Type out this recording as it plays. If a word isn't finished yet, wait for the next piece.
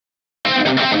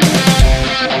Baby,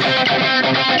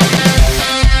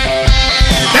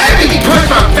 put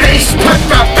my face,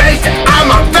 I'm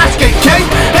a basket case.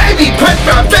 Baby, put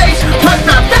my face,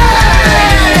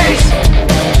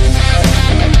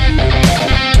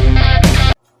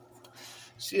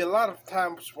 See, a lot of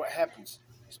times what happens,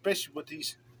 especially with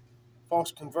these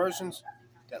false conversions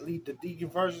that lead to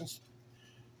deconversions,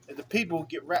 is the people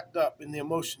get wrapped up in the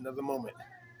emotion of the moment.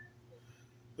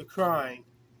 The crying,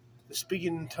 the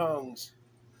speaking in tongues,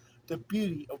 the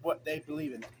beauty of what they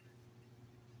believe in.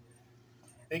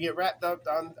 They get wrapped up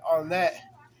on that,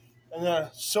 and the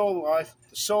soul life,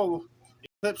 the soul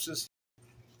eclipses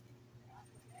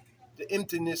the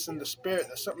emptiness in the spirit,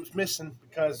 that something's missing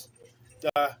because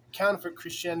the counterfeit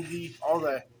Christianity, all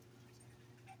the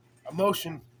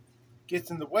emotion gets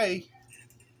in the way,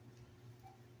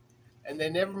 and they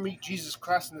never meet Jesus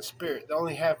Christ in the spirit. They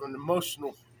only have an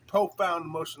profound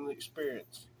emotional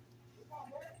experience.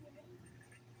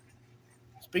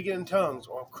 Speaking in tongues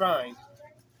or crying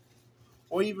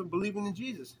or even believing in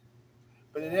Jesus.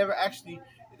 But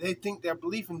they think their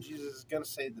belief in Jesus is going to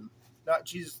save them. Not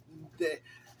Jesus.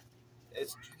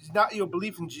 It's not your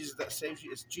belief in Jesus that saves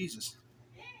you, it's Jesus.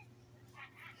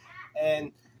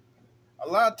 And a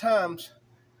lot of times,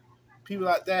 people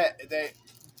like that, they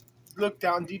look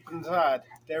down deep inside,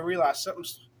 they realize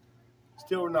something's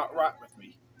still not right with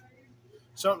me.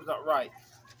 Something's not right.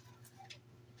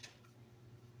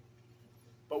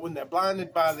 But when they're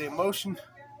blinded by the emotion,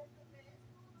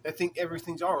 they think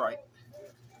everything's all right.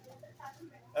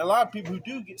 And a lot of people who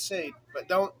do get saved but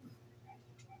don't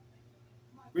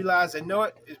realize they know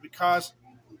it is because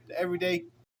the everyday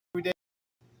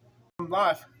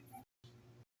life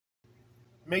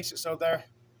makes it so they're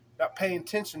not paying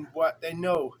attention to what they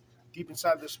know deep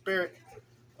inside their spirit.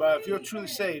 But if you're truly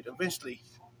saved, eventually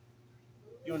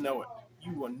you'll know it.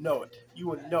 You will know it. You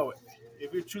will know it.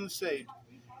 If you're truly saved.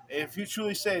 And if you're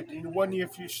truly saved, and 1 year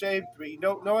if you're saved but you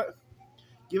don't know it,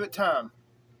 give it time.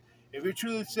 If you're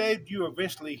truly saved, you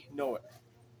eventually know it.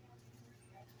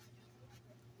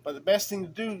 But the best thing to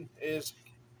do is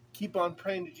keep on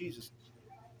praying to Jesus.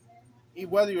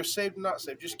 Whether you're saved or not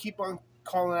saved, just keep on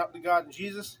calling out to God and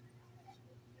Jesus.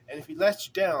 And if he lets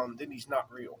you down, then he's not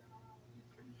real.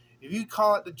 If you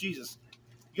call it to Jesus,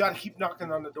 you got to keep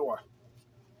knocking on the door.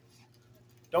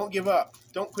 Don't give up.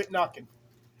 Don't quit knocking.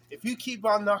 If you keep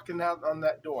on knocking out on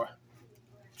that door,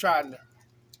 trying to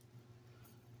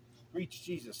reach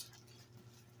Jesus,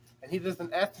 and he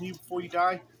doesn't answer you before you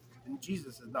die, then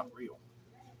Jesus is not real.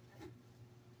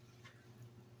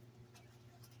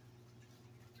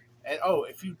 And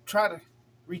if you try to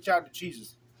reach out to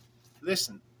Jesus,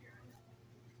 listen.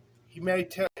 You may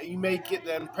get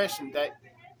the impression that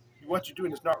what you're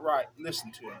doing is not right.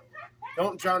 Listen to him.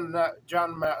 Don't drown him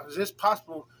out. Is this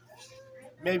possible?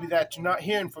 Maybe that you're not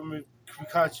hearing from me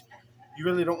because you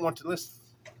really don't want to listen.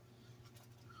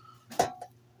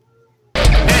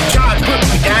 That charge put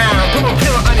me down. Put my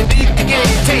pillow underneath the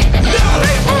game tape.